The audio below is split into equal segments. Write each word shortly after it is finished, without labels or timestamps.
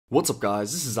What's up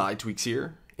guys, this is iTweaks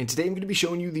here, and today I'm going to be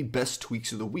showing you the best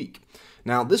tweaks of the week.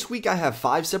 Now this week I have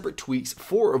 5 separate tweaks,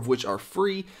 4 of which are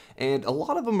free, and a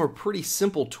lot of them are pretty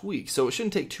simple tweaks, so it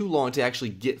shouldn't take too long to actually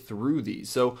get through these.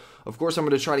 So of course I'm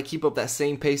going to try to keep up that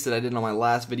same pace that I did on my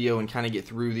last video and kind of get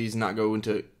through these and not go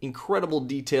into incredible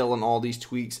detail on all these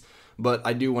tweaks. But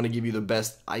I do want to give you the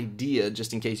best idea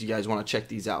just in case you guys want to check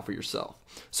these out for yourself.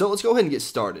 So let's go ahead and get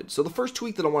started. So the first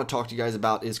tweak that I want to talk to you guys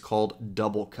about is called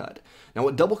Double Cut. Now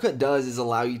what Double Cut does is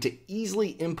allow you to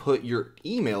easily input your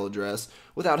email address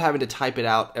without having to type it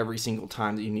out every single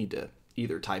time that you need to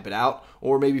either type it out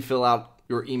or maybe fill out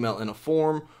your email in a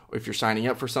form, or if you're signing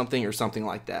up for something or something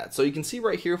like that. So you can see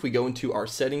right here, if we go into our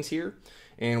settings here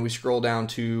and we scroll down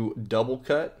to Double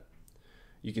Cut,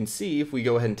 you can see if we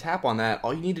go ahead and tap on that,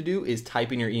 all you need to do is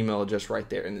type in your email address right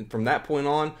there. And then from that point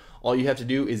on, all you have to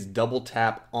do is double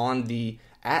tap on the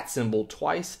 @ symbol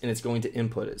twice and it's going to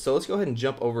input it. So let's go ahead and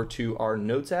jump over to our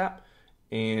Notes app.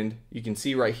 And you can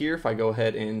see right here, if I go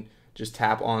ahead and just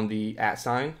tap on the @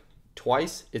 sign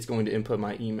twice, it's going to input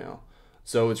my email.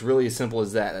 So it's really as simple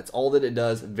as that. That's all that it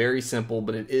does. Very simple,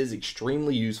 but it is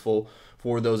extremely useful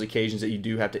for those occasions that you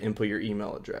do have to input your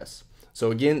email address.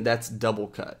 So again, that's Double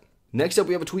Cut. Next up,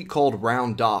 we have a tweak called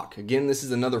Round Dock. Again, this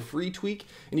is another free tweak,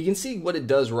 and you can see what it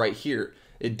does right here.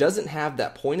 It doesn't have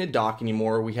that pointed dock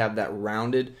anymore. We have that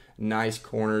rounded, nice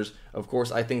corners. Of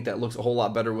course, I think that looks a whole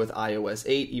lot better with iOS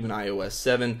 8, even iOS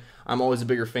 7. I'm always a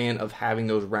bigger fan of having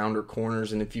those rounder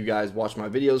corners, and if you guys watch my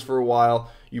videos for a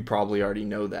while, you probably already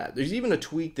know that. There's even a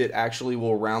tweak that actually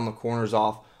will round the corners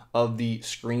off of the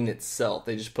screen itself.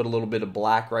 They just put a little bit of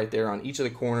black right there on each of the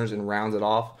corners and rounds it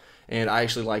off. And I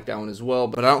actually like that one as well,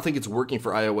 but I don't think it's working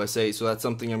for iOS 8, so that's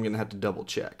something I'm going to have to double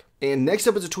check. And next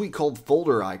up is a tweak called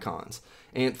Folder Icons.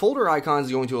 And Folder Icons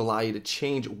is going to allow you to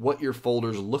change what your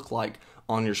folders look like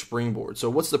on your Springboard. So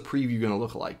what's the preview going to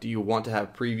look like? Do you want to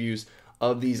have previews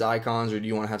of these icons, or do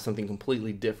you want to have something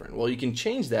completely different? Well, you can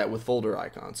change that with Folder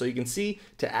Icons. So you can see,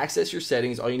 to access your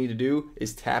settings, all you need to do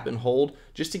is tap and hold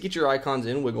just to get your icons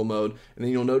in wiggle mode, and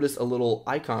then you'll notice a little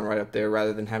icon right up there.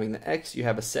 Rather than having the X, you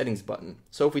have a settings button.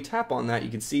 So if we tap on that, you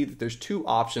can see that there's 2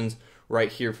 options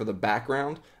right here for the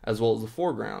background as well as the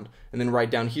foreground. And then right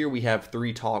down here we have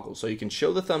 3 toggles. So you can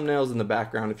show the thumbnails in the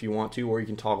background if you want to, or you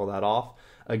can toggle that off.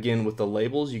 Again, with the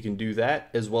labels, you can do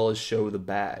that, as well as show the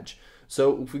badge.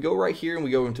 So if we go right here and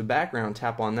we go into background,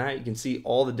 tap on that, you can see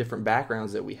all the different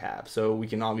backgrounds that we have. So we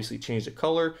can obviously change the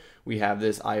color. We have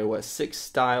this iOS 6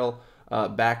 style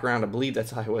background. I believe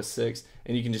that's iOS 6.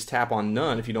 And you can just tap on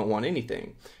none if you don't want anything.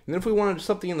 And then if we wanted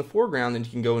something in the foreground, then you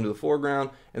can go into the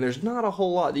foreground. And there's not a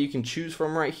whole lot that you can choose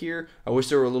from right here. I wish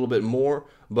there were a little bit more,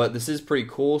 but this is pretty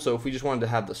cool. So if we just wanted to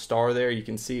have the star there, you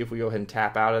can see if we go ahead and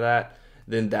tap out of that,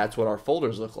 then that's what our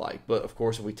folders look like. But of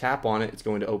course, if we tap on it, it's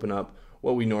going to open up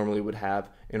what we normally would have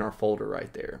in our folder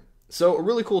right there. So a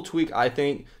really cool tweak, I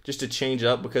think, just to change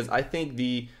up, because I think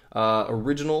the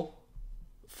original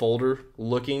folder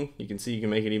looking, you can see you can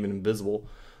make it even invisible,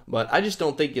 but I just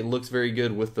don't think it looks very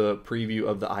good with the preview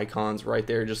of the icons right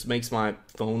there. It just makes my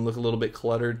phone look a little bit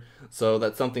cluttered. So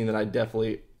that's something that I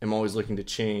definitely am always looking to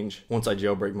change once I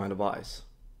jailbreak my device.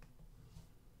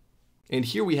 And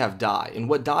here we have dye, and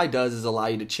what dye does is allow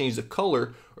you to change the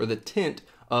color or the tint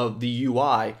of the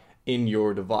UI in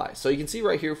your device. So you can see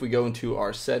right here, if we go into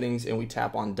our settings and we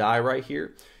tap on dye right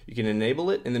here, you can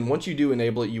enable it, and then once you do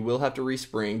enable it, you will have to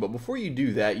respring. But before you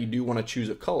do that, you do want to choose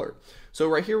a color. So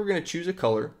right here, we're going to choose a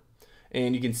color,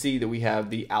 and you can see that we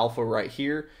have the alpha right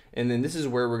here, and then this is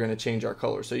where we're going to change our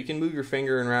color. So you can move your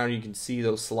finger around, you can see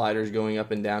those sliders going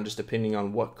up and down just depending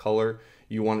on what color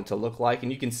you want it to look like,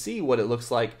 and you can see what it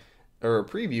looks like, or a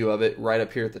preview of it right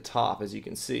up here at the top, as you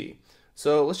can see.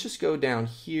 So let's just go down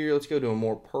here, let's go to a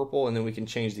more purple, and then we can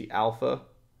change the alpha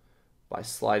by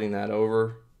sliding that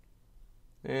over.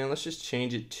 And let's just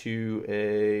change it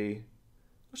to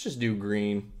let's just do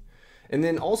green. And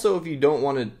then also, if you don't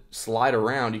want to slide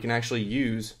around, you can actually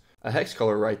use a hex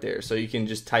color right there. So you can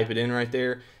just type it in right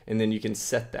there, and then you can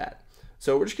set that.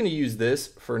 So we're just going to use this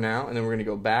for now, and then we're going to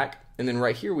go back. And then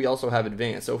right here we also have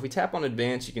advanced. So if we tap on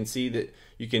advanced, you can see that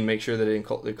you can make sure that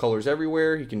it colors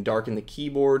everywhere. You can darken the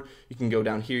keyboard. You can go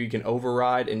down here, you can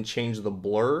override and change the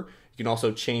blur. You can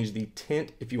also change the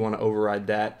tint if you want to override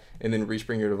that, and then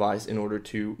respring your device in order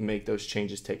to make those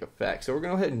changes take effect. So we're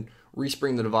going to go ahead and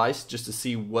respring the device just to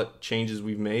see what changes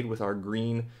we've made with our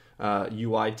green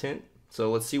UI tint.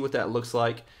 So let's see what that looks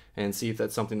like and see if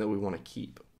that's something that we want to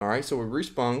keep. All right, so we've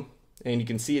resprung, and you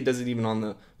can see it does it even on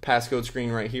the passcode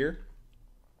screen right here.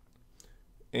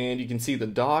 And you can see the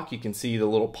dock, you can see the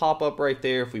little pop-up right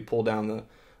there. If we pull down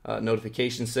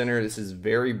notification center. This is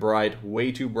very bright,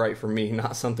 way too bright for me,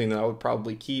 not something that I would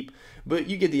probably keep, but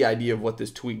you get the idea of what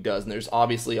this tweak does. And there's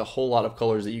obviously a whole lot of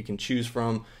colors that you can choose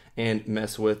from and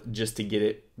mess with just to get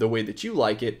it the way that you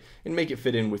like it and make it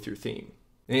fit in with your theme.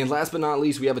 And last but not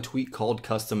least, we have a tweak called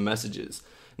custom messages.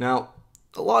 Now,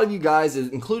 a lot of you guys,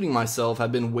 including myself,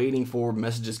 have been waiting for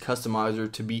Messages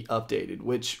Customizer to be updated,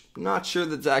 which I'm not sure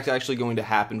that's actually going to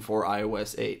happen for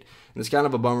iOS 8. And it's kind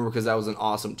of a bummer because that was an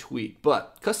awesome tweak.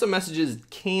 But custom messages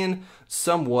can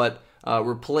somewhat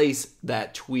replace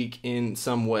that tweak in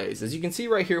some ways. As you can see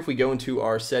right here, if we go into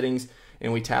our settings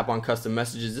and we tap on custom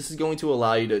messages, this is going to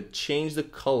allow you to change the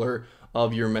color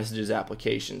of your messages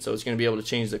application. So it's going to be able to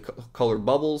change the color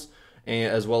bubbles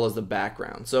and as well as the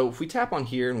background. So if we tap on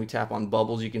here and we tap on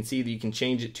bubbles, you can see that you can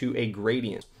change it to a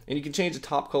gradient. And you can change the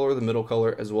top color, the middle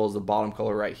color, as well as the bottom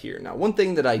color right here. Now, one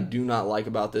thing that I do not like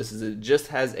about this is it just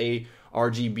has a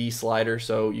RGB slider.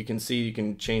 So you can see you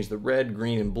can change the red,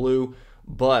 green, and blue,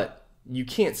 but you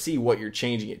can't see what you're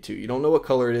changing it to. You don't know what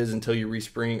color it is until you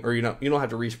respring, or you don't have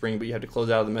to respring, but you have to close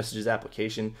out of the messages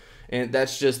application. And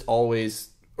that's just always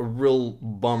a real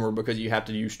bummer because you have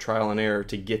to use trial and error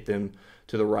to get them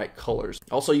to the right colors.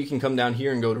 Also, you can come down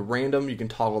here and go to random. You can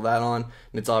toggle that on,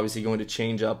 and it's obviously going to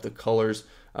change up the colors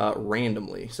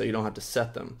randomly, so you don't have to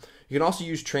set them. You can also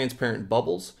use transparent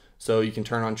bubbles. So you can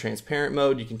turn on transparent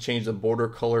mode. You can change the border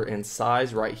color and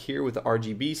size right here with the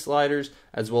RGB sliders,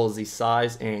 as well as the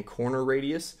size and corner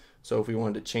radius. So if we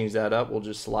wanted to change that up, we'll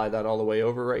just slide that all the way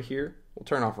over right here. We'll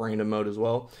turn off random mode as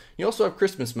well. You also have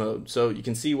Christmas mode, so you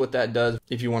can see what that does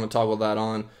if you want to toggle that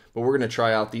on, but we're going to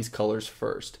try out these colors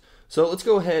first. So let's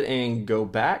go ahead and go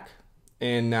back,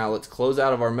 and now let's close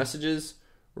out of our messages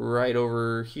right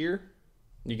over here.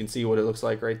 You can see what it looks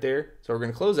like right there. So we're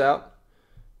going to close out,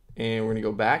 and we're going to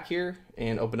go back here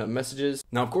and open up messages.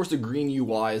 Now, of course, the green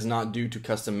UI is not due to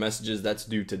custom messages. That's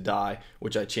due to dye,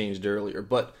 which I changed earlier.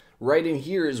 But right in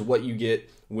here is what you get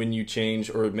when you change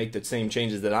or make the same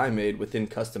changes that I made within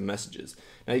custom messages.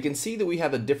 Now, you can see that we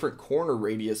have a different corner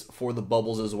radius for the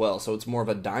bubbles as well. So it's more of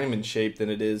a diamond shape than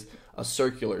it is a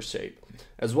circular shape.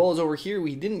 As well as over here,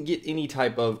 we didn't get any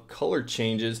type of color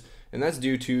changes, and that's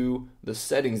due to the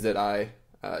settings that I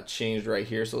changed right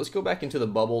here. So let's go back into the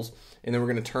bubbles, and then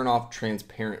we're going to turn off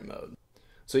transparent mode.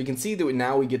 So you can see that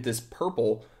now we get this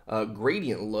purple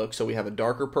gradient look. So we have a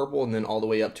darker purple and then all the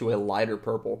way up to a lighter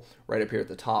purple right up here at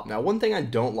the top. Now, one thing I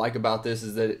don't like about this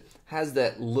is that it has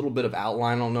that little bit of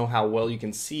outline. I don't know how well you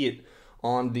can see it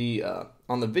on the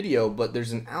video, but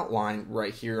there's an outline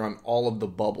right here on all of the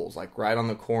bubbles, like right on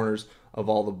the corners of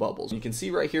all the bubbles. You can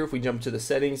see right here, if we jump to the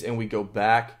settings and we go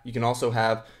back, you can also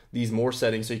have these more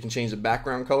settings. So you can change the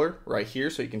background color right here,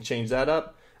 so you can change that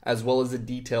up, as well as the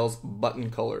details button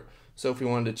color. So if we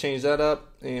wanted to change that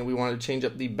up and we wanted to change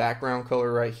up the background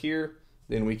color right here,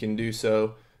 then we can do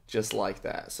so just like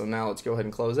that. So now let's go ahead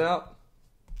and close out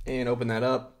and open that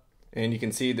up, and you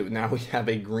can see that now we have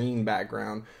a green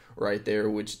background right there,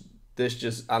 which this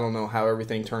just, I don't know how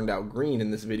everything turned out green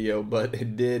in this video, but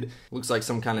it did. Looks like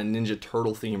some kind of Ninja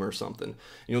Turtle theme or something.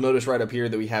 You'll notice right up here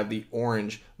that we have the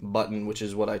orange button, which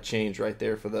is what I changed right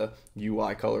there for the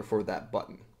UI color for that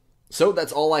button. So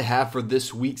that's all I have for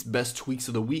this week's best tweaks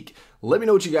of the week. Let me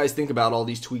know what you guys think about all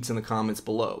these tweaks in the comments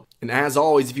below. And as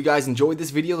always, if you guys enjoyed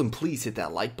this video, then please hit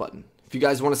that like button. If you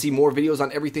guys want to see more videos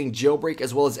on everything Jailbreak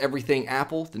as well as everything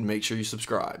Apple, then make sure you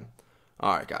subscribe.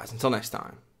 Alright guys, until next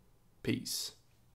time, peace.